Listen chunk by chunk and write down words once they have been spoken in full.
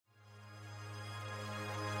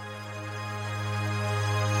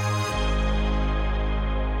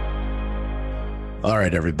All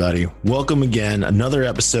right, everybody. Welcome again. Another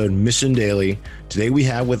episode, Mission Daily. Today we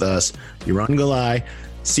have with us Yaron Galai,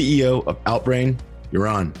 CEO of Outbrain.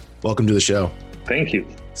 Yaron, welcome to the show. Thank you.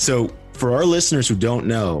 So for our listeners who don't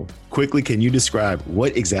know, quickly, can you describe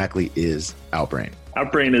what exactly is Outbrain?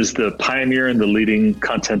 Outbrain is the pioneer and the leading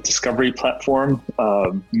content discovery platform.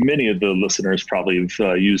 Many of the listeners probably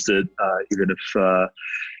have used it, even if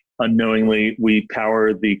unknowingly. We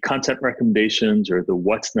power the content recommendations or the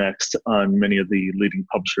what's next on many of the leading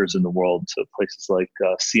publishers in the world. So places like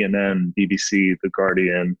CNN, BBC, The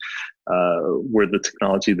Guardian, we're the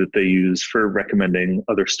technology that they use for recommending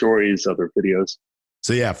other stories, other videos.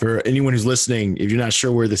 So yeah, for anyone who's listening, if you're not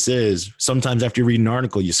sure where this is, sometimes after you read an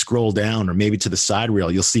article, you scroll down or maybe to the side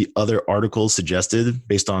reel, you'll see other articles suggested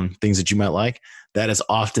based on things that you might like. That is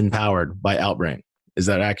often powered by Outbrain. Is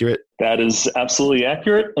that accurate? That is absolutely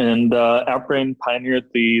accurate. And Outbrain pioneered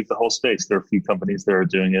the whole space. There are a few companies that are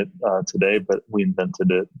doing it today, but we invented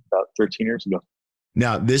it about 13 years ago.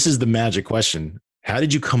 Now, this is the magic question. How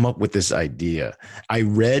did you come up with this idea? I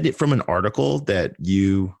read from an article that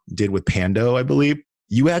you did with Pando, I believe.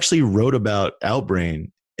 You actually wrote about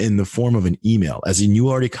Outbrain in the form of an email, as in you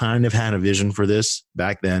already kind of had a vision for this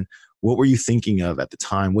back then. What were you thinking of at the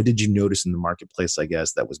time? What did you notice in the marketplace, I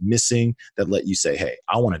guess, that was missing that let you say, hey,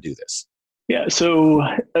 I want to do this? Yeah, so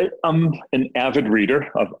I'm an avid reader.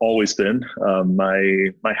 I've always been.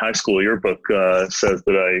 My high school yearbook says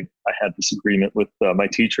that I had this agreement with my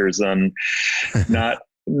teachers on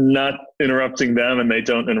not interrupting them, and they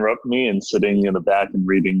don't interrupt me, and sitting in the back and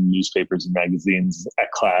reading newspapers and magazines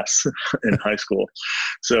at class in high school.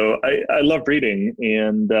 So I love reading,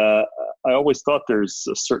 and I always thought there's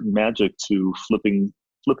a certain magic to flipping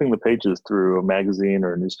the pages through a magazine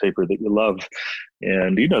or a newspaper that you love.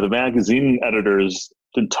 And, the magazine editors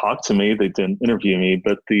didn't talk to me, they didn't interview me,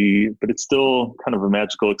 but it's still kind of a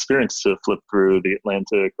magical experience to flip through the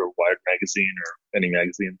Atlantic or Wired magazine or any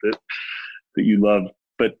magazine that you love.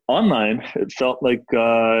 But online, it felt like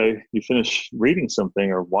you finish reading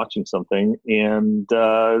something or watching something, and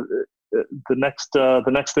the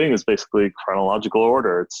next thing is basically chronological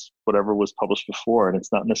order. It's whatever was published before, and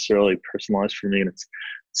it's not necessarily personalized for me, and it's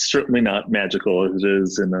certainly not magical as it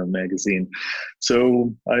is in a magazine.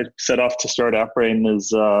 So I set off to start Outbrain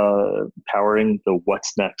as powering the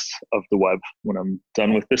what's next of the web. When I'm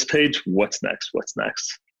done with this page, what's next? What's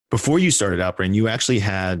next? Before you started Outbrain, you actually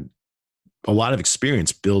had a lot of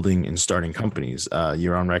experience building and starting companies.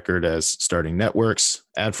 You're on record as starting networks,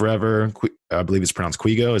 Ad Forever, I believe it's pronounced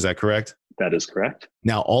Quigo. Is that correct? That is correct.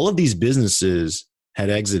 Now, all of these businesses had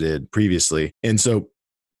exited previously. And so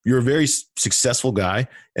you're a very successful guy.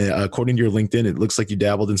 According to your LinkedIn, it looks like you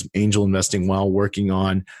dabbled in some angel investing while working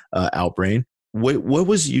on Outbrain. What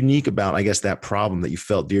was unique about, I guess, that problem that you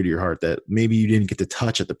felt dear to your heart that maybe you didn't get to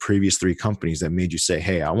touch at the previous three companies that made you say,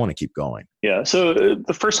 hey, I want to keep going? Yeah. So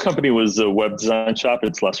the first company was a web design shop.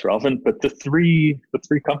 It's less relevant, but the three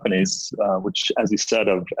companies, which, as you said,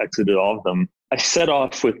 I've exited all of them. I set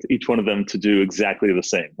off with each one of them to do exactly the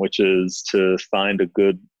same, which is to find a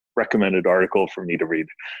good recommended article for me to read.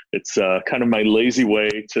 It's kind of my lazy way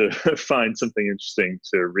to find something interesting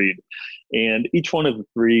to read. And each one of the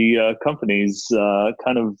three companies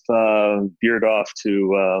kind of veered off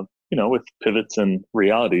to, with pivots and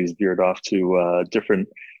realities, veered off to different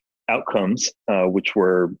outcomes, which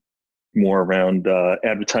were more around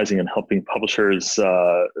advertising and helping publishers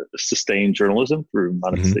sustain journalism through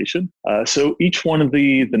monetization. So each one of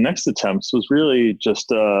the next attempts was really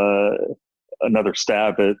just another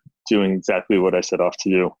stab at doing exactly what I set off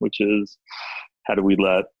to do, which is how do we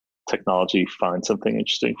let technology find something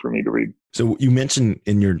interesting for me to read? So you mentioned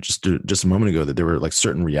in your just a moment ago that there were like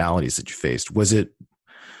certain realities that you faced. Was there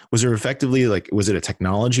effectively was it a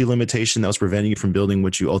technology limitation that was preventing you from building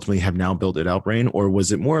what you ultimately have now built at Outbrain, or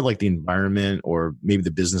was it more like the environment or maybe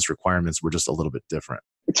the business requirements were just a little bit different?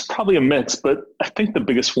 It's probably a mix, but I think the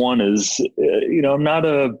biggest one is, I'm not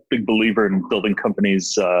a big believer in building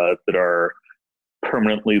companies that are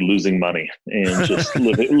permanently losing money and just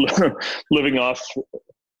living off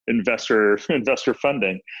investor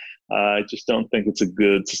funding. I just don't think it's a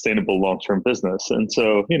good, sustainable long-term business. And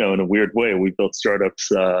so, in a weird way, we built startups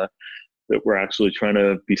that were actually trying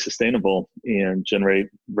to be sustainable and generate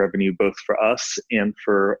revenue both for us and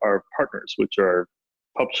for our partners, which are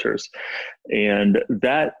publishers. And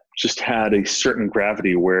that just had a certain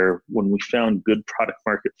gravity where when we found good product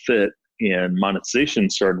market fit and monetization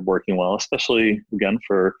started working well, especially again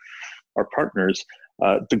for our partners,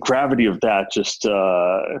 the gravity of that just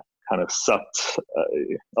kind of sucked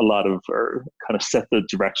a lot of, or kind of set the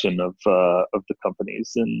direction of the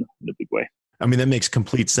companies in a big way. I mean, that makes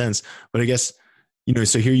complete sense. But I guess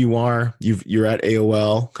So here you are, you're at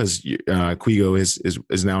AOL because Quigo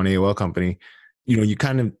is now an AOL company. You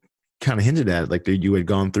kind of hinted at like that you had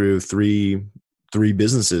gone through three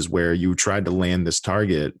businesses where you tried to land this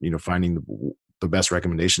target, finding the best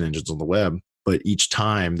recommendation engines on the web, but each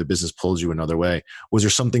time the business pulls you another way. Was there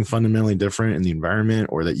something fundamentally different in the environment,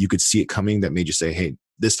 or that you could see it coming that made you say, hey,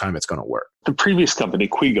 this time it's going to work? The previous company,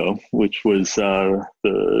 Quigo, which was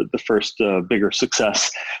the first bigger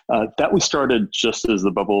success, that we started just as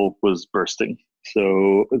the bubble was bursting.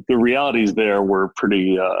 So the realities there were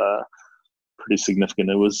pretty significant.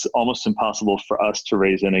 It was almost impossible for us to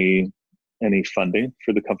raise any funding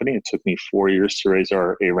for the company. It took me 4 years to raise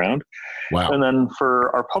our A round. Wow. And then for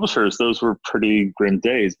our publishers, those were pretty grim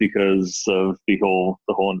days because of the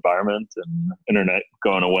whole environment and internet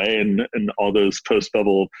going away and all those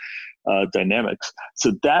post-bubble dynamics.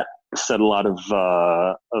 So that set a lot of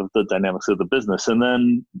the dynamics of the business. And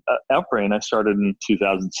then Outbrain, I started in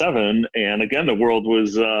 2007. And again, the world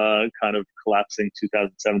was kind of collapsing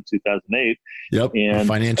 2007, 2008. Yep. And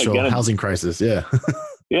financial again, housing crisis. Yeah.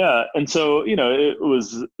 Yeah. And so, it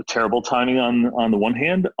was terrible timing on the one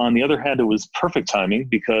hand. On the other hand, it was perfect timing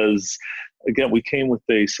because, again, we came with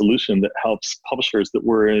a solution that helps publishers that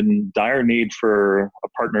were in dire need for a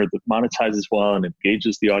partner that monetizes well and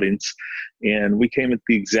engages the audience. And we came at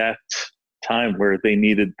the exact time where they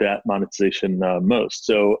needed that monetization most.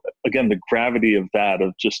 So again, the gravity of that,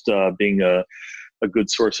 of just being a good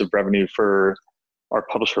source of revenue for our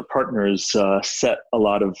publisher partners, set a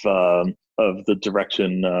lot of the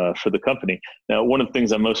direction for the company. Now, one of the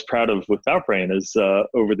things I'm most proud of with Outbrain is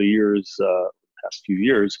over the years, past few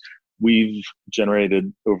years, we've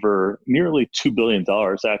generated over nearly $2 billion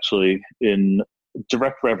actually in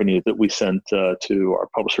direct revenue that we sent to our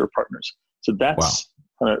publisher partners. So that's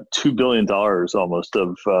 $2 billion almost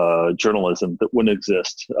of journalism that wouldn't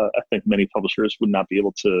exist. I think many publishers would not be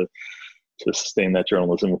able to sustain that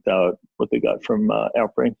journalism without what they got from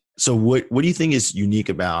Outbrain. So what do you think is unique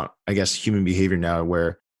about, I guess, human behavior now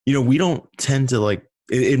where, we don't tend to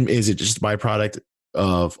is it just a byproduct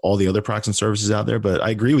of all the other products and services out there? But I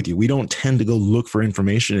agree with you. We don't tend to go look for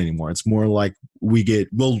information anymore. It's more like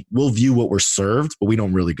we'll view what we're served, but we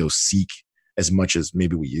don't really go seek as much as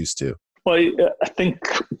maybe we used to. Well, I think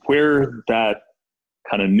where that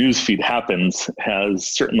kind of newsfeed happens has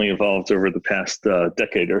certainly evolved over the past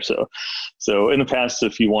decade or so. So in the past,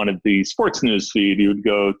 if you wanted the sports newsfeed, you would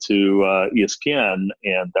go to ESPN,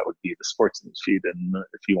 and that would be the sports newsfeed. And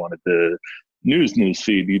if you wanted the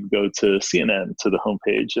newsfeed, you'd go to CNN, to the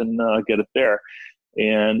homepage, and get it there.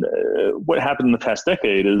 And what happened in the past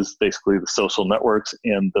decade is basically the social networks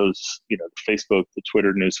and those, the Facebook, the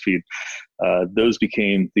Twitter newsfeed, those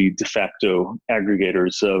became the de facto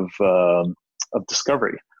aggregators of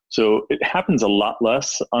discovery. So it happens a lot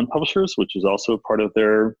less on publishers, which is also part of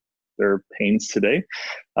their pains today.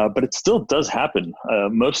 But it still does happen.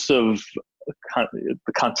 Most of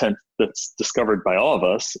the content that's discovered by all of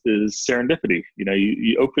us is serendipity.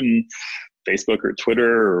 You open Facebook or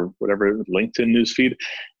Twitter or whatever, LinkedIn newsfeed,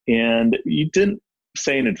 and you didn't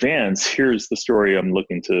say in advance, here's the story I'm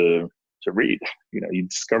looking to read. You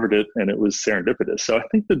discovered it and it was serendipitous. So I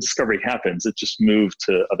think the discovery happens. It just moved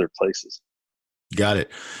to other places. Got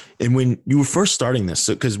it. And when you were first starting this,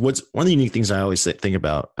 because what's one of the unique things I always think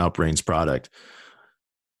about Outbrain's product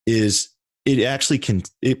is it has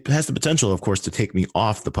the potential, of course, to take me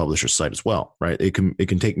off the publisher's site as well, right? It can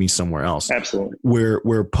take me somewhere else. Absolutely.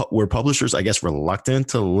 Where publishers, I guess, reluctant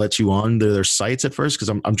to let you on their sites at first, because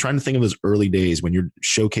I'm trying to think of those early days when you're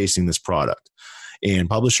showcasing this product. And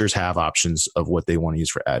publishers have options of what they want to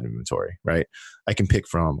use for ad inventory, right? I can pick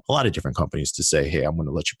from a lot of different companies to say, hey, I'm going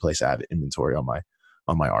to let you place ad inventory on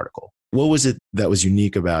my article. What was it that was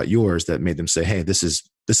unique about yours that made them say, hey, this is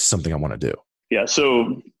something I want to do? Yeah.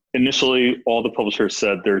 So initially, all the publishers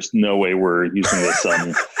said, there's no way we're using this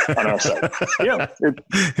on our site. Yeah.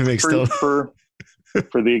 It makes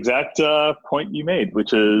for the exact point you made,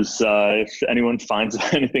 which is if anyone finds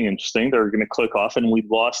anything interesting, they're going to click off, and we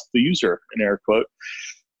lost the user, in air quote.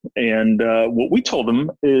 And what we told them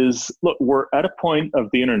is, look, we're at a point of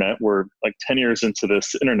the internet. We're like 10 years into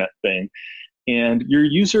this internet thing. And your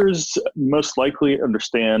users most likely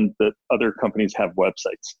understand that other companies have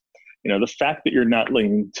websites. The fact that you're not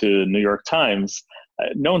linking to New York Times,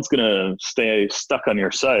 no one's going to stay stuck on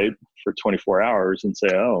your site for 24 hours and say,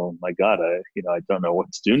 oh my God, I don't know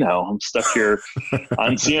what to do now. I'm stuck here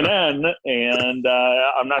on CNN, and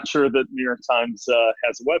I'm not sure that New York Times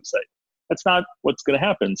has a website. That's not what's going to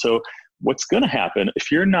happen. So what's going to happen, if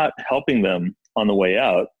you're not helping them on the way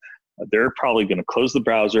out, they're probably going to close the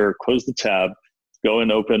browser, close the tab, go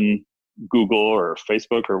and open Google or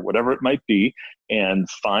Facebook or whatever it might be and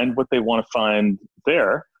find what they want to find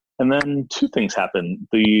there. And then two things happen.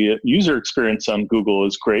 The user experience on Google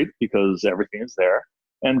is great because everything is there,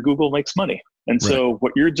 and Google makes money. And so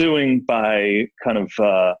what you're doing by kind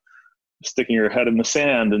of sticking your head in the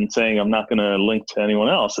sand and saying, I'm not going to link to anyone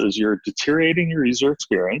else, is you're deteriorating your user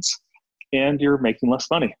experience and you're making less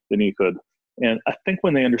money than you could. And I think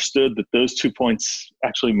when they understood that those 2 points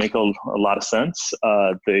actually make a lot of sense,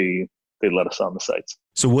 they let us on the sites.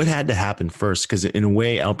 So what had to happen first? Because in a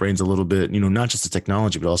way, Outbrain's a little bit, not just a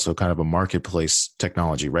technology, but also kind of a marketplace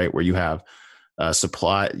technology, right? Where you have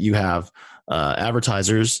supply, you have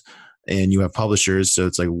advertisers, and you have publishers. So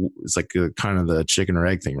it's like a, kind of the chicken or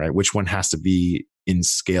egg thing, right? Which one has to be in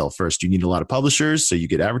scale first? Do you need a lot of publishers so you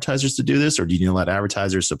get advertisers to do this, or do you need a lot of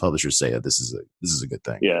advertisers so publishers say, this is a good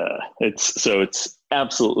thing? Yeah, it's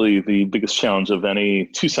absolutely the biggest challenge of any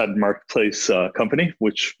two-sided marketplace company,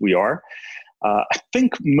 which we are. I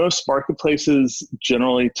think most marketplaces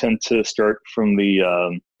generally tend to start from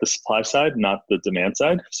the supply side, not the demand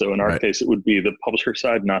side. So in our case, it would be the publisher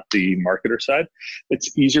side, not the marketer side.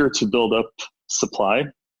 It's easier to build up supply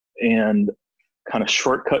and kind of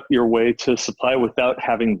shortcut your way to supply without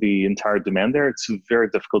having the entire demand there. It's very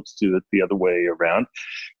difficult to do it the other way around.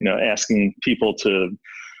 Asking people to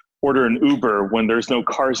order an Uber when there's no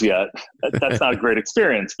cars yet, that's not a great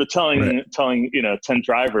experience. But telling 10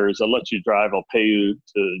 drivers, I'll let you drive, I'll pay you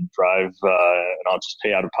to drive, and I'll just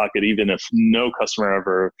pay out of pocket, even if no customer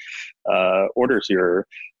ever orders your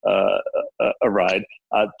a ride,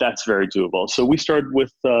 that's very doable. So we started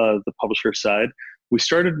with the publisher side. We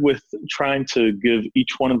started with trying to give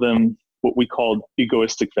each one of them what we called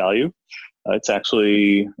egoistic value. It's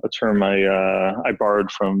actually a term I borrowed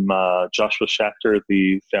from Joshua Schachter,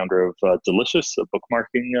 the founder of Delicious, a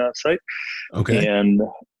bookmarking site. Okay. And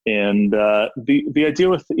the idea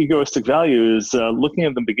with egoistic value is looking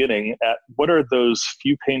at the beginning at what are those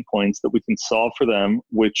few pain points that we can solve for them,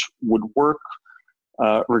 which would work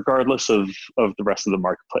regardless of the rest of the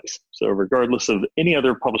marketplace. So regardless of any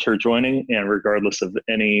other publisher joining and regardless of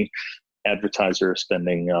any advertiser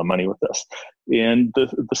spending money with us. And the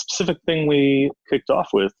specific thing we kicked off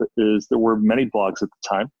with is there were many blogs at the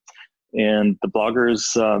time, and the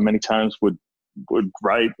bloggers many times would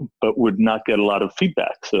write but would not get a lot of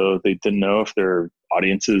feedback. So they didn't know if their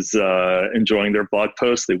audience is enjoying their blog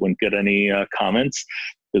posts. They wouldn't get any comments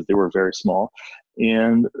because they were very small.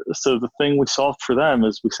 And so the thing we solved for them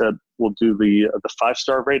is we said, we'll do the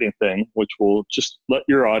 5-star rating thing, which will just let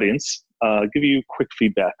your audience give you quick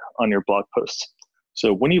feedback on your blog posts.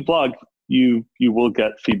 So when you blog, you will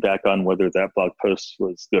get feedback on whether that blog post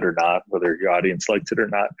was good or not, whether your audience liked it or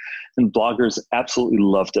not. And bloggers absolutely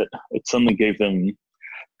loved it. It suddenly gave them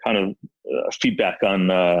kind of feedback on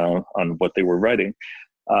what they were writing.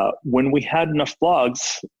 When we had enough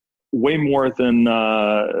blogs, way more than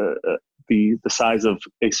the size of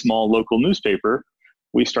a small local newspaper,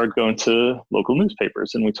 we started going to local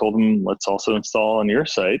newspapers, and we told them, let's also install on your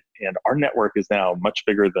site. And our network is now much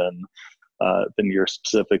bigger than your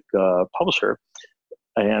specific publisher.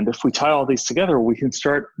 And if we tie all these together, we can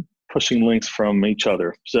start pushing links from each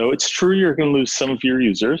other. So it's true you're going to lose some of your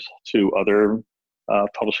users to other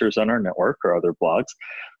publishers on our network or other blogs,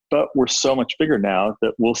 but we're so much bigger now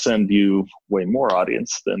that we'll send you way more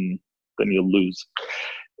audience than you'll lose.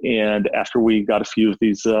 And after we got a few of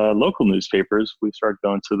these local newspapers, we started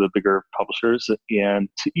going to the bigger publishers. And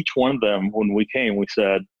to each one of them, when we came, we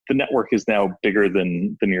said, the network is now bigger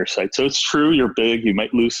than your site. So it's true, you're big, you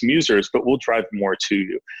might lose some users, but we'll drive more to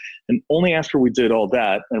you. And only after we did all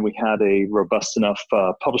that, and we had a robust enough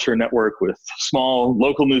publisher network with small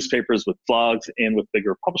local newspapers, with blogs, and with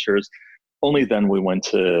bigger publishers, only then we went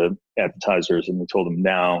to advertisers and we told them,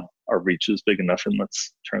 now our reach is big enough and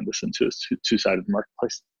let's turn this into a two-sided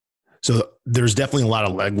marketplace. So there's definitely a lot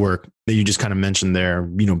of legwork that you just kind of mentioned there,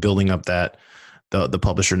 building up that the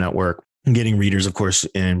publisher network and getting readers, of course,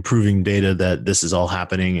 and proving data that this is all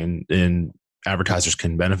happening and advertisers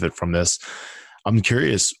can benefit from this. I'm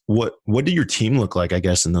curious, what did your team look like, I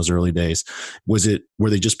guess, in those early days? Were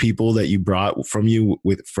they just people that you brought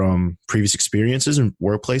from previous experiences and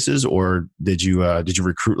workplaces, or did you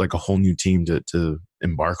recruit like a whole new team to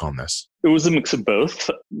embark on this? It was a mix of both.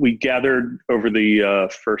 We gathered over the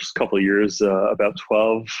first couple of years about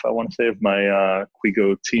 12, I want to say, of my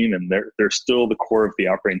Quigo team, and they're still the core of the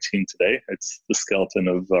Outbrain team today. It's the skeleton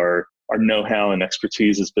of our know-how and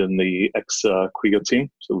expertise has been the ex-Quigo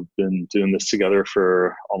team. So we've been doing this together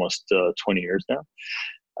for almost 20 years now.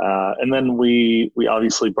 And then we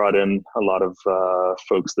obviously brought in a lot of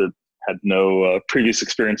folks that had no previous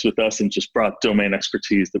experience with us and just brought domain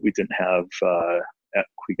expertise that we didn't have at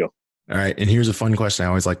Quigo. All right. And here's a fun question I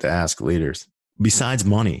always like to ask leaders. Besides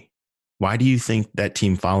money, why do you think that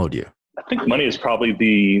team followed you? I think money is probably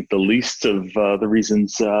the least of the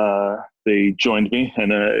reasons they joined me,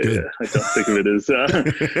 and I don't think of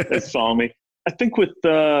it as follow me. I think with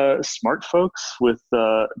smart folks, with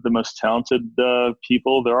the most talented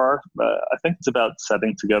people there are, I think it's about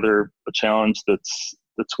setting together a challenge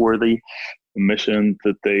that's worthy, a mission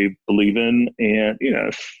that they believe in, and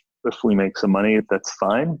if we make some money, that's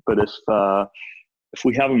fine. But if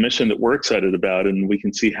we have a mission that we're excited about, and we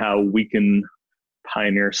can see how we can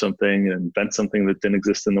pioneer something and invent something that didn't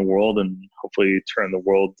exist in the world, and hopefully turn the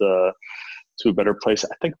world to a better place,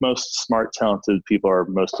 I think most smart, talented people are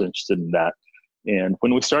most interested in that. And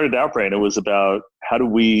when we started Outbrain, it was about how do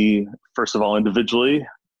we, first of all, individually,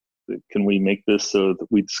 can we make this so that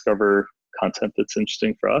we discover content that's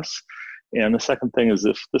interesting for us? And the second thing is,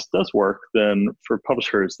 if this does work, then for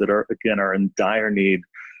publishers that are in dire need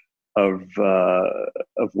of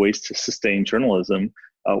ways to sustain journalism,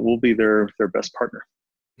 we'll be their best partner.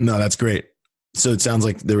 No, that's great. So it sounds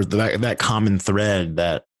like there was that common thread,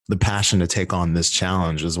 that the passion to take on this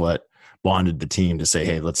challenge is what bonded the team to say,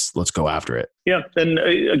 hey, let's go after it. Yeah. And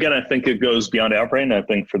again, I think it goes beyond Outbrain. I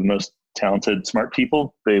think for the most talented, smart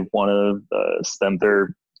people, they want to spend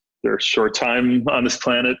their short time on this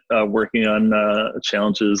planet working on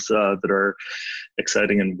challenges that are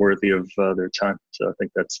exciting and worthy of their time. So I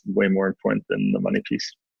think that's way more important than the money piece.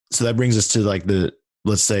 So that brings us to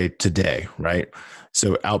let's say today, right?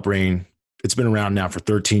 So Outbrain, it's been around now for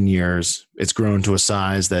 13 years. It's grown to a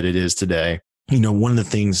size that it is today. One of the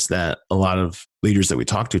things that a lot of leaders that we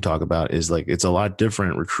talk about is it's a lot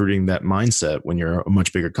different recruiting that mindset when you're a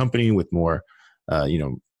much bigger company with more,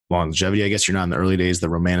 longevity. I guess you're not in the early days, the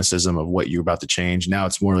romanticism of what you're about to change. Now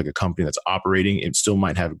it's more like a company that's operating. It still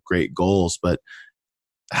might have great goals, but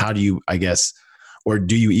how do you, or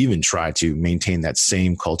do you even try to maintain that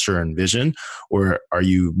same culture and vision? Or are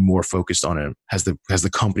you more focused on it? Has the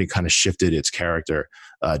company kind of shifted its character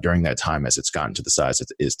during that time as it's gotten to the size it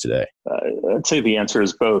is today? I'd say the answer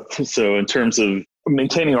is both. So in terms of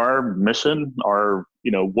maintaining our mission, our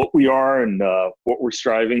what we are and what we're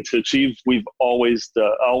striving to achieve, we've always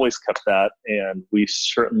kept that, and we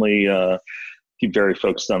certainly keep very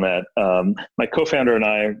focused on that. My co-founder and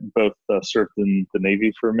I both served in the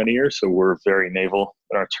Navy for many years, so we're very naval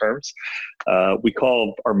in our terms. We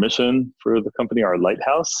call our mission for the company our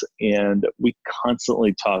lighthouse, and we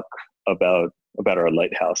constantly talk about our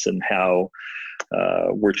lighthouse and how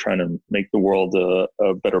we're trying to make the world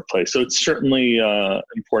a better place. So it's certainly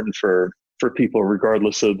important for people,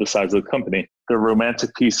 regardless of the size of the company. The romantic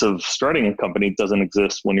piece of starting a company doesn't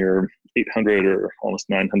exist when you're 800 or almost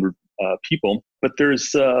 900 people, but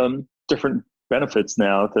there's different benefits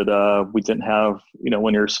now that we didn't have.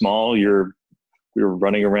 When you're small, we were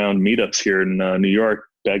running around meetups here in New York,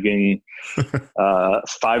 begging 5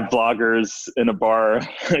 bloggers in a bar,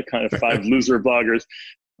 kind of 5 loser bloggers.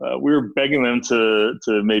 We were begging them to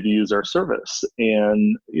maybe use our service.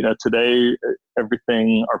 And, today,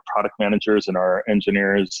 everything our product managers and our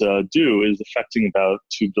engineers do is affecting about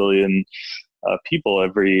 2 billion people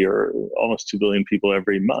or almost 2 billion people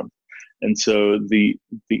every month. And so the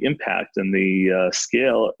impact and the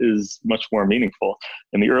scale is much more meaningful.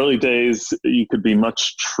 In the early days, you could be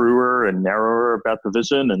much truer and narrower about the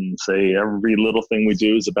vision and say every little thing we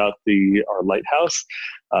do is about our lighthouse.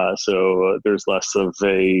 So there's less of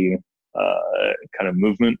a kind of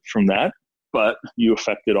movement from that, but you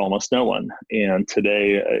affected almost no one. And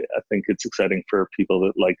today, I think it's exciting for people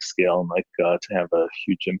that like scale and like to have a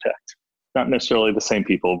huge impact. Not necessarily the same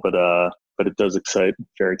people, but it does excite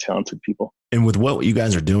very talented people. And with what you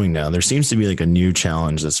guys are doing now, there seems to be a new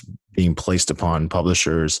challenge that's being placed upon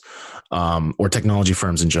publishers or technology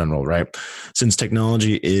firms in general, right? Since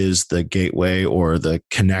technology is the gateway or the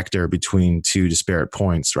connector between two disparate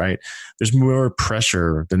points, right? There's more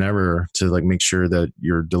pressure than ever to make sure that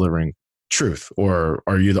you're delivering truth, or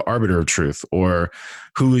are you the arbiter of truth, or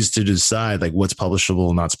who is to decide what's publishable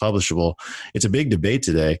and not publishable? It's a big debate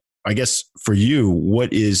today. I guess for you,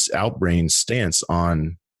 what is Outbrain's stance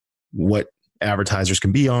on what advertisers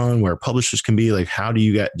can be on, where publishers can be? How do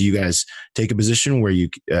you guys take a position where you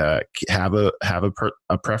have a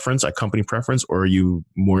preference, a company preference, or are you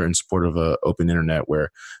more in support of an open internet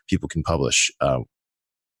where people can publish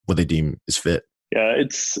what they deem is fit? Yeah,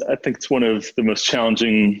 I think it's one of the most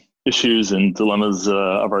challenging issues and dilemmas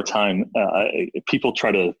of our time. People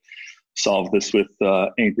try to solve this with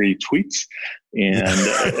angry tweets, and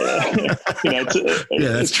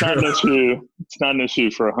it's not an issue. It's not an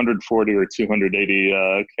issue for 140 or 280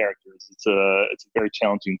 characters. It's a very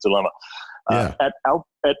challenging dilemma. Yeah.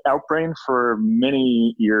 At Outbrain for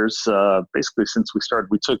many years, basically since we started,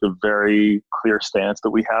 we took a very clear stance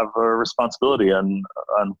that we have a responsibility on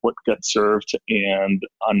what gets served and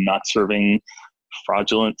on not serving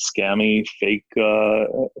fraudulent, scammy, fake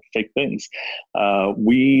things. I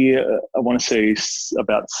want to say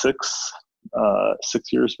about 6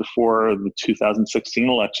 years before the 2016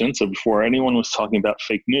 election, so before anyone was talking about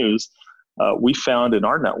fake news, we found in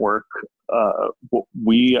our network what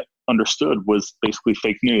we understood was basically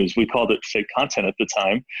fake news. We called it fake content at the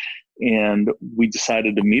time, and we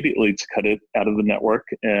decided immediately to cut it out of the network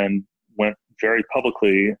and went very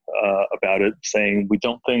publicly about it, saying we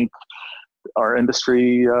don't think our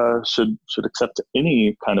industry should accept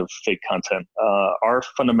any kind of fake content. Our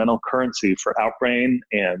fundamental currency for Outbrain,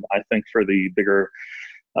 and I think for the bigger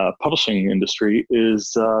publishing industry,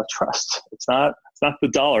 is trust. It's not the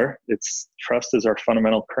dollar. It's trust is our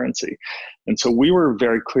fundamental currency, and so we were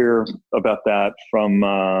very clear about that from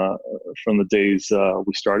the days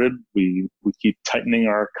we started. We keep tightening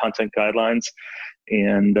our content guidelines.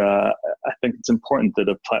 And I think it's important that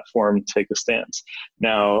a platform take a stance.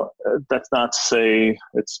 Now, that's not to say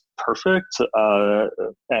it's perfect.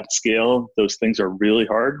 At scale, those things are really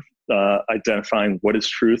hard. Identifying what is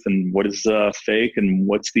truth and what is fake and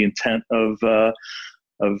what's the intent of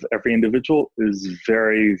every individual is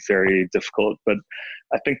very, very difficult. But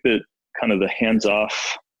I think that kind of the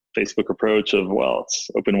hands-off Facebook approach of, well, it's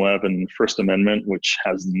open web and First Amendment, which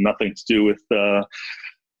has nothing to do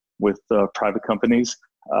with private companies,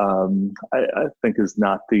 I think is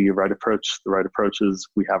not the right approach. The right approach is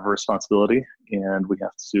we have a responsibility and we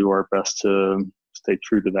have to do our best to stay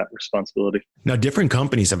true to that responsibility. Now, different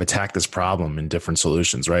companies have attacked this problem in different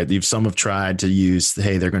solutions, right? Some have tried to use,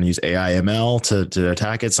 hey, they're going to use AI ML to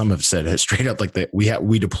attack it. Some have said straight up like that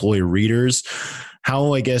we deploy readers.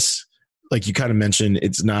 How, I guess, like you kind of mentioned,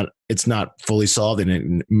 it's not fully solved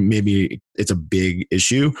and maybe it's a big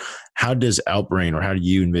issue. How does Outbrain, or how do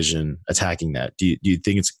you envision attacking that? Do you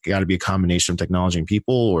think it's got to be a combination of technology and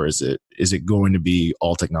people, or is it going to be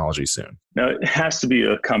all technology soon? No, it has to be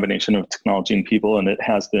a combination of technology and people, and it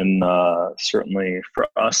has been certainly for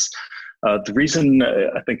us. The reason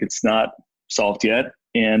I think it's not solved yet,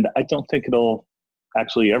 and I don't think it'll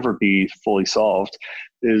actually ever be fully solved,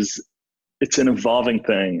 is it's an evolving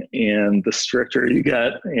thing, and the stricter you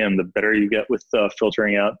get and the better you get with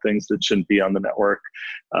filtering out things that shouldn't be on the network,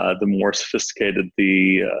 the more sophisticated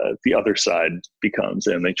the other side becomes,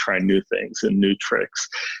 and they try new things and new tricks.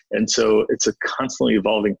 And so it's a constantly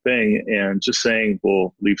evolving thing, and just saying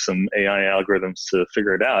we'll leave some AI algorithms to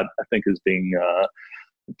figure it out, I think is being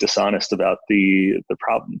dishonest about the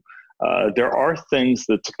problem. There are things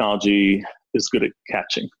that technology is good at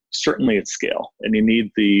catching, certainly at scale, and you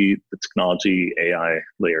need the technology AI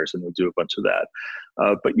layers, and we'll do a bunch of that.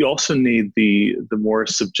 But you also need the more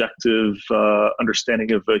subjective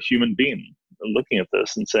understanding of a human being looking at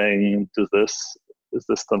this and saying, is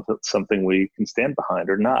this something we can stand behind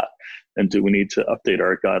or not? And do we need to update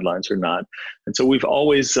our guidelines or not? And so we've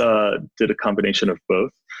always did a combination of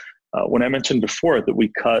both. When I mentioned before that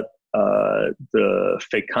we cut the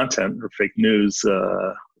fake content or fake news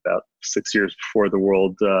about 6 years before the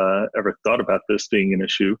world ever thought about this being an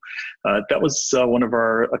issue, that was one of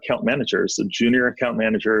our account managers, a junior account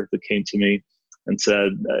manager that came to me and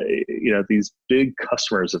said, these big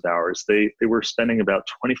customers of ours, they were spending about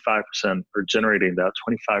 25% or generating about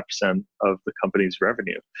 25% of the company's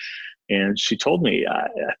revenue. And she told me, I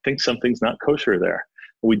think something's not kosher there.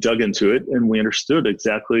 We dug into it and we understood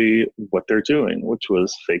exactly what they're doing, which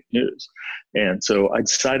was fake news. And so I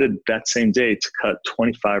decided that same day to cut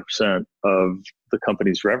 25% of the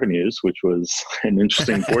company's revenues, which was an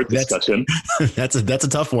interesting board discussion. That's a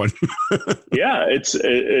tough one. Yeah,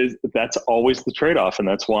 that's always the trade-off. And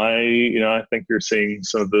that's why, I think you're seeing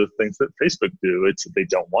some of the things that Facebook do. They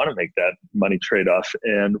don't want to make that money trade-off.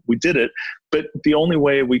 And we did it. But the only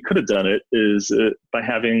way we could have done it is by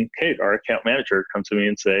having Kate, our account manager, come to me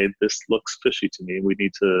and say, this looks fishy to me. We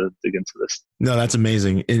need to dig into this. No, that's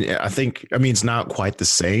amazing. And it's not quite the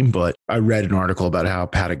same, but I read an article about how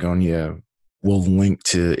Patagonia will link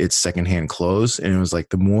to its secondhand clothes. And it was like,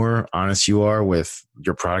 the more honest you are with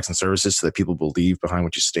your products and services so that people believe behind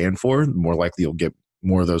what you stand for, the more likely you'll get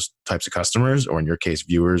more of those types of customers, or in your case,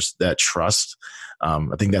 viewers that trust. I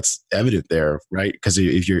think that's evident there, right? Because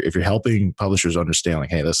if you're helping publishers understand,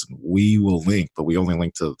 like, hey, listen, we will link, but we only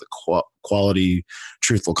link to the quality,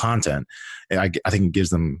 truthful content. And I think it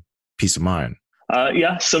gives them peace of mind.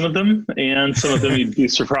 Yeah, some of them, and some of them you'd be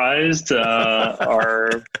surprised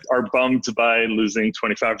are bummed by losing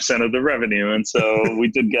 25% of the revenue, and so we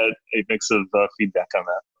did get a mix of feedback on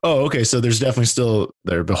that. Oh, okay. So there's definitely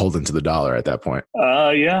they're beholden to the dollar at that point.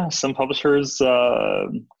 Yeah, some publishers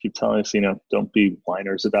keep telling us, don't be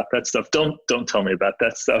whiners about that stuff. Don't tell me about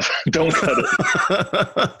that stuff. Don't cut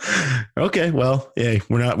it. Okay, well, yeah,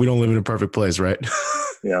 we don't live in a perfect place, right?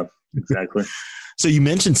 Yeah, exactly. So you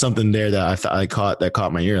mentioned something there that I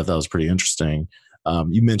caught my ear. I thought was pretty interesting.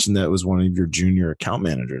 You mentioned that it was one of your junior account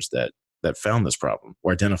managers that found this problem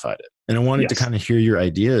or identified it. And I wanted to kind of hear your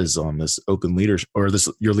ideas on this open leadership or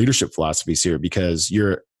your leadership philosophies here, because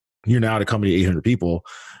you're now at a company of 800 people.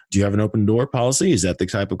 Do you have an open door policy? Is that the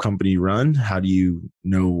type of company you run? How do you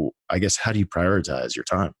know, I guess, how do you prioritize your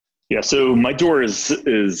time? Yeah, so my door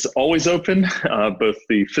is always open, both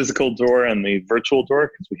the physical door and the virtual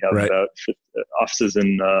door, because we have about offices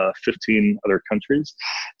in 15 other countries.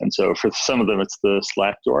 And so for some of them, it's the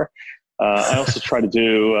Slack door. I also try to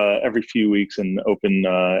do every few weeks an open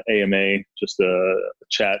AMA, just a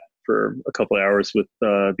chat for a couple of hours with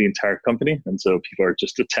the entire company. And so people are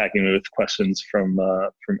just attacking me with questions from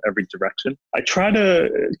every direction. I try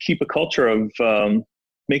to keep a culture of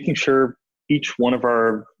making sure each one of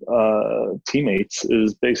our teammates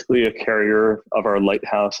is basically a carrier of our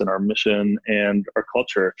lighthouse and our mission and our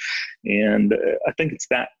culture. And I think it's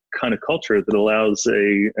that kind of culture that allows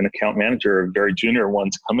an account manager, a very junior one,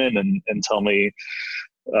 to come in and tell me,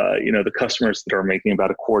 the customers that are making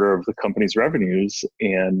about a quarter of the company's revenues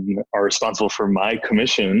and are responsible for my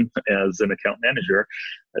commission as an account manager,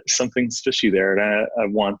 something's fishy there. And I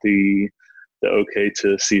want the okay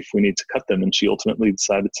to see if we need to cut them. And she ultimately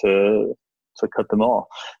decided to cut them all.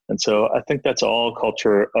 And so I think that's all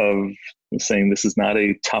culture of saying this is not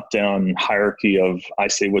a top-down hierarchy of I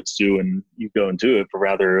say what to do and you go and do it, but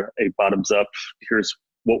rather a bottoms-up, here's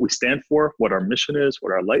what we stand for, what our mission is,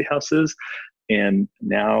 what our lighthouse is, and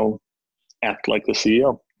now act like the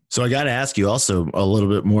CEO. So I got to ask you also a little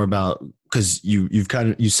bit more about, because you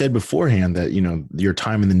said beforehand that, your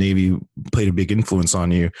time in the Navy played a big influence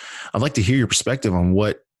on you. I'd like to hear your perspective on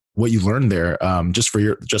what you learned there. Just for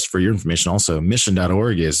your information, also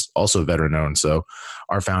mission.org is also veteran owned. So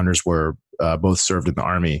our founders were both served in the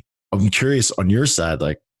Army. I'm curious on your side,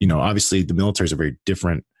 obviously the military is a very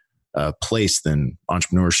different place than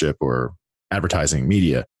entrepreneurship or advertising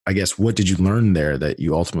media. I guess, what did you learn there that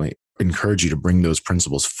you ultimately encourage you to bring those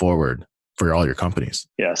principles forward for all your companies?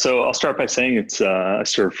 Yeah, so I'll start by saying I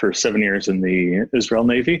served for 7 years in the Israel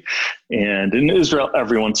Navy, and in Israel,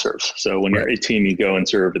 everyone serves. So when you're 18, you go and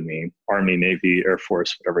serve in the Army, Navy, Air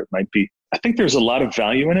Force, whatever it might be. I think there's a lot of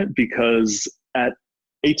value in it because at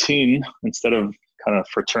 18, instead of kind of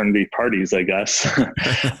fraternity parties, I guess.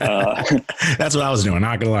 That's what I was doing.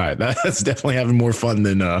 Not gonna lie, that's definitely having more fun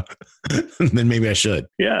than maybe I should.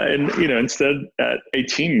 Yeah, and instead at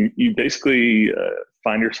 18, you basically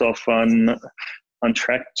find yourself on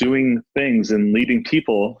track doing things and leading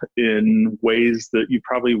people in ways that you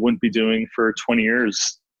probably wouldn't be doing for 20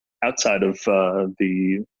 years outside of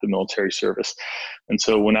the military service. And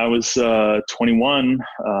so when I was 21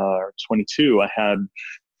 or 22, I had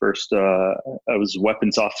I was a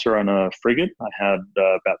weapons officer on a frigate. I had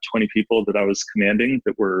about 20 people that I was commanding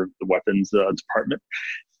that were the weapons department.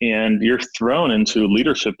 And you're thrown into a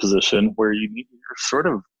leadership position where you're sort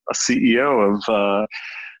of a CEO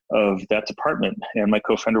of that department. And my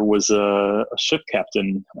co-founder was a ship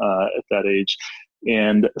captain at that age.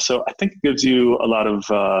 And so I think it gives you a lot of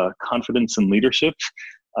confidence and leadership.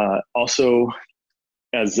 Also,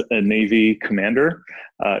 as a Navy commander,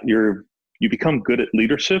 you become good at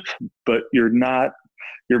leadership, but you're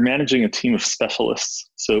managing a team of specialists.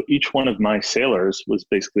 So each one of my sailors was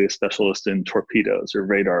basically a specialist in torpedoes or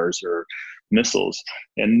radars or missiles,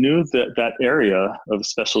 and knew that area of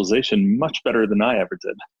specialization much better than I ever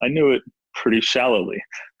did. I knew it pretty shallowly,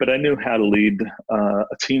 but I knew how to lead a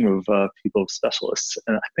team of people, of specialists.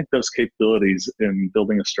 And I think those capabilities in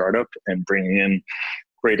building a startup and bringing in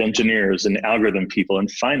great engineers and algorithm people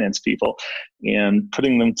and finance people and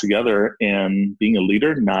putting them together and being a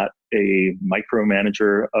leader, not a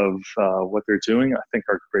micromanager of what they're doing, I think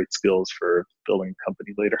are great skills for building a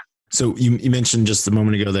company later. So you mentioned just a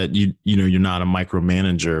moment ago that you're not a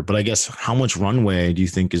micromanager, but I guess how much runway do you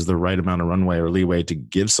think is the right amount of runway or leeway to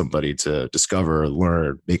give somebody to discover,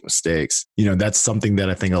 learn, make mistakes? That's something that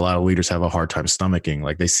I think a lot of leaders have a hard time stomaching.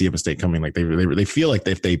 Like they see a mistake coming, like they feel like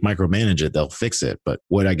if they micromanage it, they'll fix it. But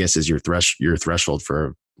what I guess is your threshold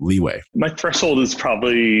for leeway? My threshold is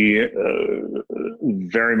probably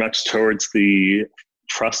very much towards the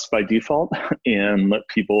trust by default and let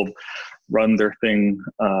people run their thing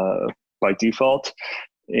by default.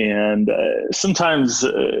 And sometimes,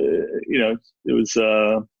 it was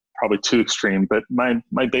probably too extreme. But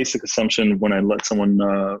my basic assumption when I let someone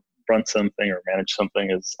run something or manage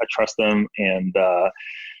something is I trust them, and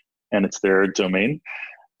it's their domain.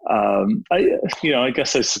 I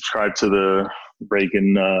guess I subscribe to the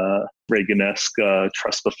Reagan-esque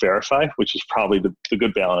trust but verify, which is probably the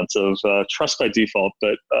good balance of trust by default,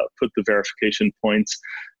 but put the verification points.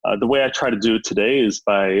 The way I try to do it today is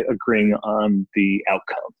by agreeing on the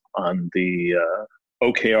outcome, on the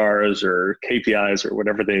OKRs or KPIs or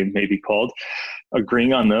whatever they may be called,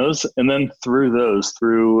 agreeing on those, and then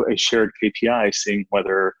through a shared KPI, seeing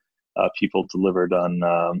whether people delivered on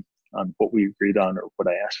what we agreed on or what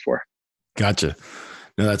I asked for. Gotcha.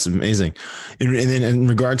 No, that's amazing. And then in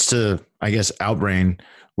regards to, I guess, Outbrain,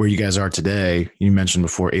 where you guys are today, you mentioned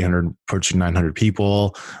before 800, approaching 900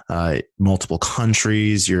 people, multiple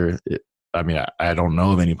countries. I don't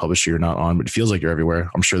know of any publisher you're not on, but it feels like you're everywhere.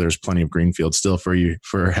 I'm sure there's plenty of greenfield still for you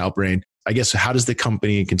for Outbrain. I guess, how does the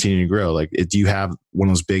company continue to grow? Like, do you have one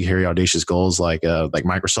of those big, hairy, audacious goals like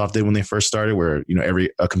Microsoft did when they first started, where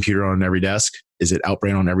a computer on every desk? Is it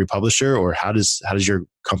Outbrain on every publisher, or how does your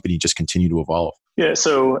company just continue to evolve? Yeah,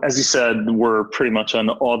 so as you said, we're pretty much on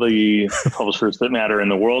all the publishers that matter in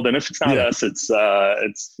the world, and if it's not us, it's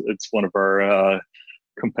one of our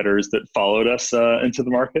competitors that followed us into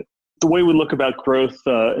the market. The way we look about growth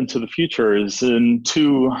into the future is in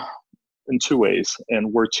two ways,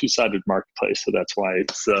 and we're a two-sided marketplace, so that's why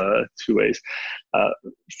it's two ways.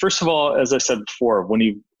 First of all, as I said before,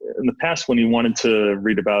 in the past, when you wanted to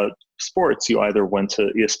read about sports, you either went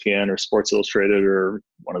to ESPN or Sports Illustrated or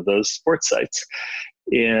one of those sports sites.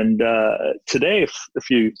 And today, if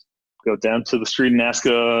you go down to the street and ask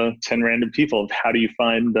 10 random people, how do you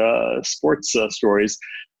find sports stories?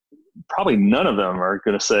 Probably none of them are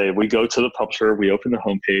going to say, we go to the publisher, we open the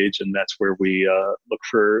homepage, and that's where we look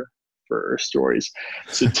for stories.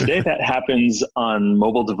 So today that happens on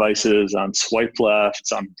mobile devices, on swipe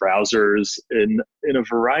lefts, on browsers, in a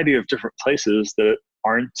variety of different places that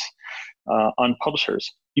aren't on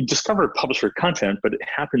publishers. You discover publisher content, but it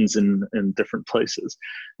happens in different places.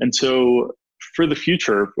 And so for the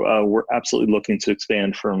future, we're absolutely looking to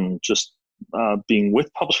expand from just being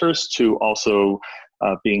with publishers to also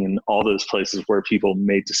being in all those places where people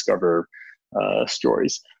may discover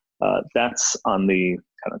stories. That's on the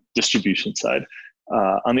kind of distribution side.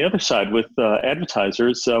 On the other side, with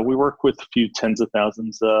advertisers, we work with a few tens of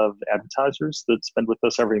thousands of advertisers that spend with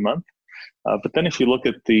us every month. But then if you look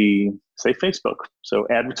at say Facebook, so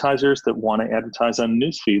advertisers that want to advertise on a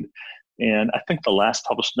newsfeed, and I think the last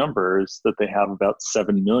published number is that they have about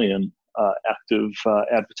 7 million active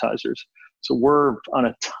advertisers. So we're on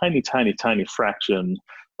a tiny, tiny, tiny fraction,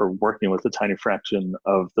 or working with a tiny fraction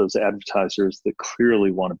of those advertisers that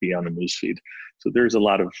clearly want to be on a newsfeed. So there's a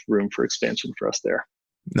lot of room for expansion for us there.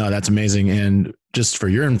 No, that's amazing. And just for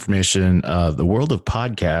your information, the world of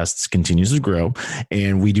podcasts continues to grow,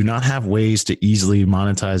 and we do not have ways to easily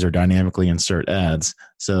monetize or dynamically insert ads.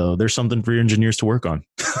 So there's something for your engineers to work on.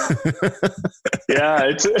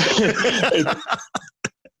 Yeah,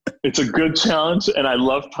 it's a good challenge, and I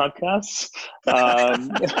love podcasts.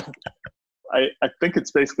 I think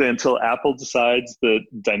it's basically until Apple decides that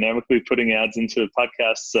dynamically putting ads into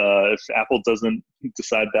podcasts, if Apple doesn't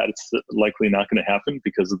decide that, it's likely not going to happen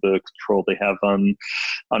because of the control they have on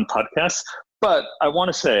podcasts. But I want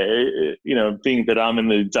to say, being that I'm in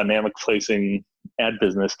the dynamic placing ad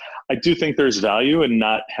business, I do think there's value in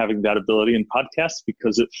not having that ability in podcasts,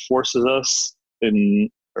 because it forces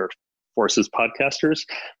podcasters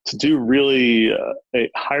to do really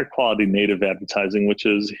a higher quality native advertising, which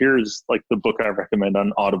is, here's like the book I recommend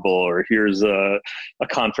on Audible, or here's a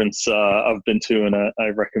conference I've been to and I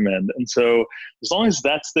recommend. And so as long as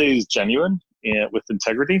that stays genuine and with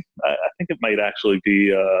integrity, I think it might actually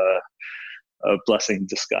be a blessing in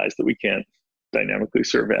disguise that we can't dynamically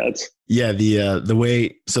serve ads. Yeah, the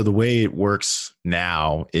way it works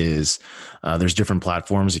now is there's different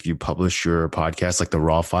platforms. If you publish your podcast, like the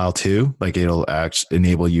raw file too, like it'll actually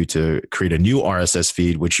enable you to create a new RSS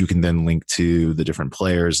feed, which you can then link to the different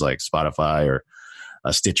players like Spotify or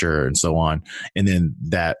Stitcher and so on. And then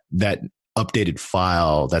that updated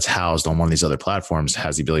file that's housed on one of these other platforms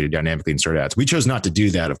has the ability to dynamically insert ads. We chose not to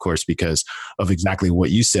do that, of course, because of exactly what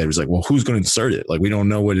you said. It was like, well, who's going to insert it? Like, we don't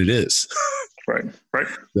know what it is. Right.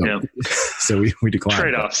 So, yeah. So we declined.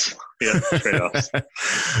 Trade-offs. Yeah, trade-offs.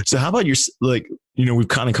 So how about we've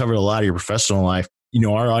kind of covered a lot of your professional life.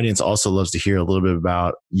 Our audience also loves to hear a little bit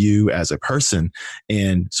about you as a person.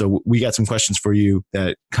 And so we got some questions for you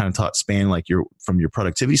that kind of span like from your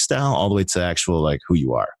productivity style all the way to actual like who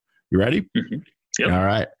you are. You ready? Mm-hmm. Yep. All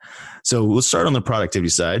right. So let's start on the productivity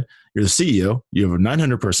side. You're the CEO. You have a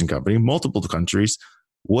 900-person company, multiple countries.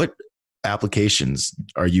 What applications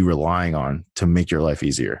are you relying on to make your life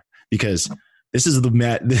easier? Because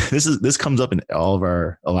this comes up in a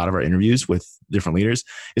lot of our interviews with different leaders.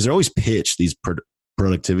 Is they're always pitch these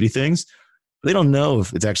productivity things. They don't know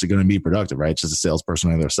if it's actually going to be productive, right? It's just a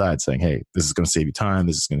salesperson on the other side saying, "Hey, this is going to save you time.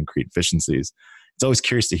 This is going to create efficiencies." It's always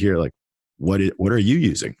curious to hear, like, what are you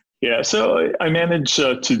using? Yeah, so I manage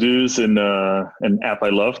to-dos in an app I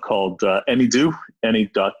love called AnyDo,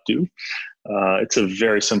 any.do. It's a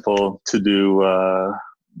very simple to-do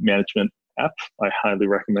management app. I highly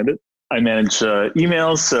recommend it. I manage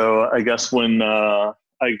emails, so I guess when I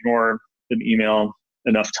ignore an email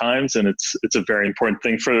enough times and it's a very important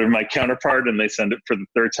thing for my counterpart and they send it for the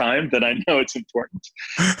third time, then I know it's important.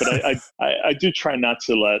 But I do try not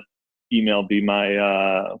to let email be my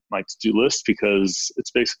my to-do list, because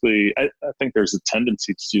it's basically, I think there's a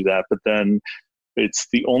tendency to do that, but then it's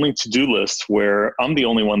the only to-do list where I'm the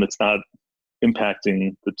only one that's not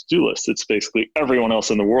impacting the to-do list. It's basically everyone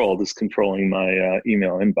else in the world is controlling my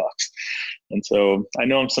email inbox. And so I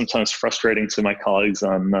know I'm sometimes frustrating to my colleagues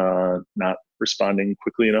on not responding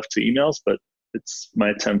quickly enough to emails, but it's my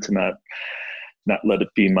attempt to not let it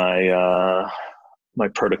be my my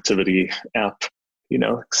productivity app.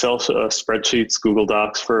 Excel spreadsheets, Google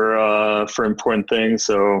Docs for important things.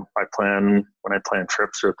 So when I plan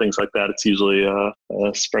trips or things like that, it's usually a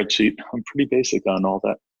spreadsheet. I'm pretty basic on all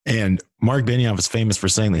that. And Mark Benioff is famous for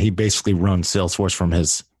saying that he basically runs Salesforce from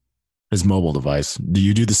his mobile device. Do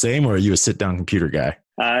you do the same, or are you a sit-down computer guy?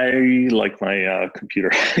 I like my computer.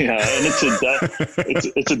 Yeah, and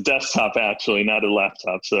it's a desktop actually, not a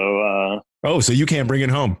laptop. So so you can't bring it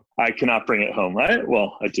home. I cannot bring it home.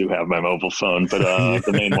 I do have my mobile phone, but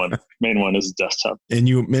the main one is desktop. And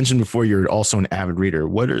you mentioned before you're also an avid reader.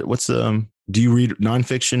 Do you read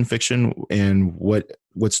nonfiction, fiction, and what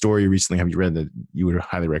story recently have you read that you would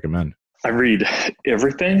highly recommend? I read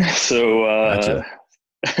everything. So Gotcha.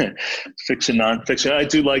 fiction, nonfiction. I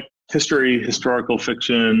do like historical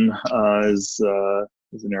fiction is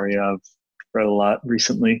an area I've read a lot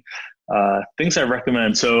recently. Things I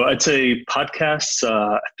recommend. So I'd say podcasts.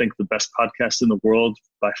 I think the best podcast in the world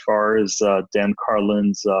by far is Dan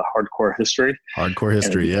Carlin's Hardcore History. Hardcore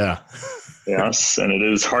History, yeah. Yes, and it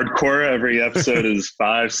is hardcore. Every episode is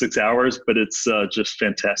 5-6 hours, but it's just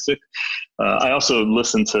fantastic. I also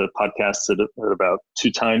listen to podcasts at about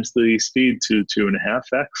 2 times the speed, to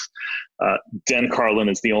 2.5x. Dan Carlin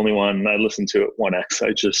is the only one I listen to at 1x.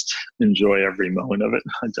 I just enjoy every moment of it.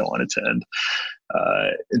 I don't want it to end.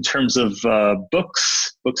 In terms of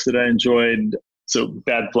books that I enjoyed, so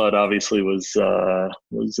Bad Blood obviously was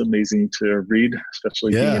amazing to read,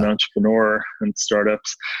 especially being an entrepreneur and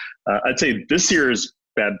startups. I'd say this year's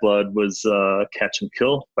Bad Blood was Catch and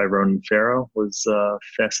Kill by Ronan Farrow. Was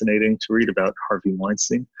fascinating to read about Harvey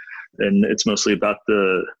Weinstein, and it's mostly about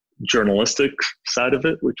the journalistic side of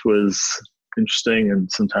it, which was interesting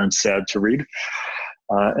and sometimes sad to read.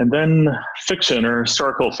 And then fiction or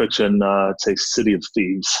historical fiction, I'd say City of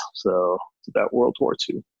Thieves. So it's about World War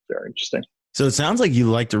II. Very interesting. So it sounds like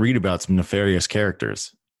you like to read about some nefarious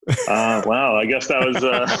characters. Wow. I guess that was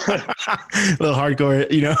a little hardcore,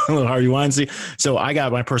 a little Harvey Weinstein. So I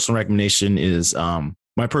got my personal recommendation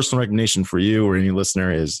for you or any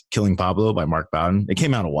listener is Killing Pablo by Mark Bowden. It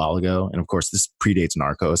came out a while ago. And of course, this predates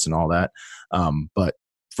Narcos and all that. But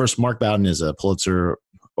first, Mark Bowden is a Pulitzer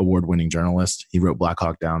award-winning journalist. He wrote Black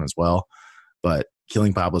Hawk Down as well. But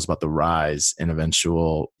Killing Pablo is about the rise and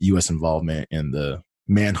eventual U.S. involvement in the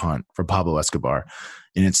manhunt for Pablo Escobar.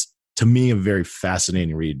 And it's, to me, a very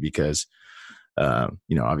fascinating read because,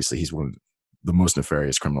 obviously he's one of the most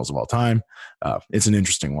nefarious criminals of all time. It's an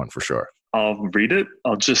interesting one for sure. I'll read it.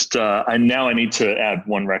 I'll just, I need to add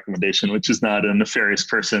one recommendation, which is not a nefarious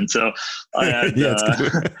person. So I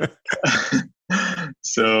add,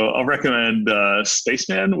 so I'll recommend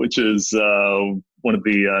Spaceman, which is one of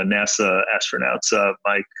the NASA astronauts,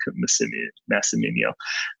 Mike Massimino.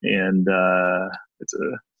 And it's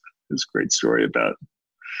a great story about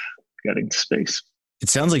getting to space. It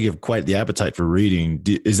sounds like you have quite the appetite for reading.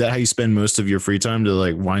 Is that how you spend most of your free time to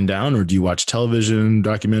like wind down, or do you watch television,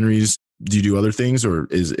 documentaries? Do you do other things, or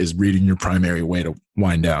is reading your primary way to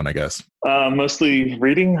wind down, I guess? Mostly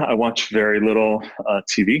reading. I watch very little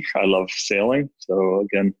TV. I love sailing. So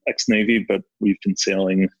again, ex-Navy, but we've been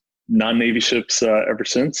sailing non-Navy ships ever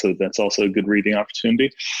since. So that's also a good reading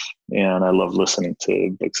opportunity. And I love listening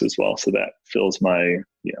to books as well. So that fills my,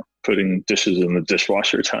 putting dishes in the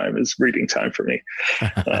dishwasher time is reading time for me.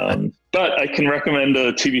 But I can recommend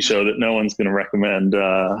a TV show that no one's going to recommend.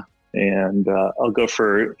 And I'll go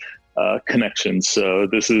for connections. So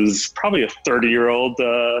this is probably a 30-year-old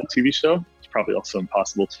TV show. It's probably also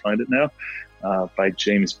impossible to find it now, by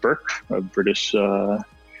James Burke, a British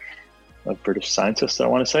scientist, I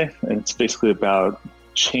want to say. And it's basically about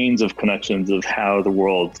chains of connections of how the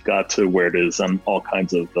world got to where it is on all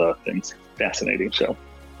kinds of things. Fascinating show.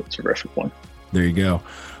 It's a terrific one. There you go.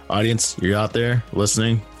 Audience, you're out there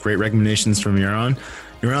listening. Great recommendations from Yaron.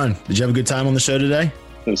 Yaron, did you have a good time on the show today?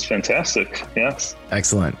 It was fantastic. Yes.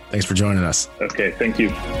 Excellent. Thanks for joining us. Okay. Thank you.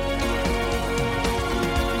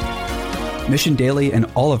 Mission Daily and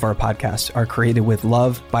all of our podcasts are created with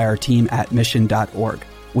love by our team at mission.org.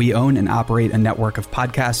 We own and operate a network of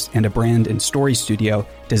podcasts and a brand and story studio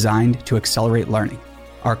designed to accelerate learning.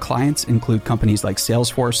 Our clients include companies like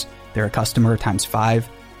Salesforce, they're a customer times 5,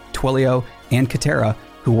 Twilio, and Katera,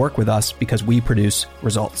 who work with us because we produce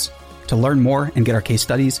results. To learn more and get our case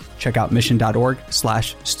studies, check out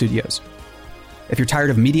mission.org/studios. If you're tired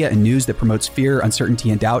of media and news that promotes fear,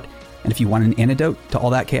 uncertainty, and doubt, and if you want an antidote to all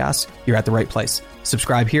that chaos, you're at the right place.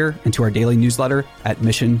 Subscribe here and to our daily newsletter at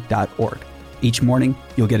mission.org. Each morning,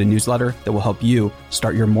 you'll get a newsletter that will help you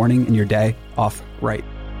start your morning and your day off right.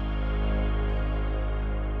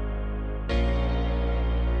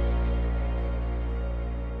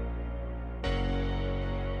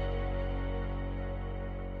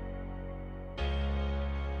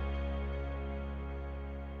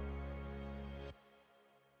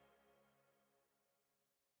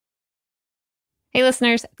 Hey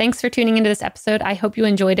listeners, thanks for tuning into this episode. I hope you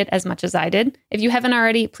enjoyed it as much as I did. If you haven't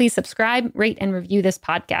already, please subscribe, rate, and review this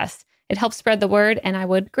podcast. It helps spread the word, and I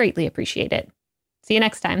would greatly appreciate it. See you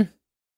next time.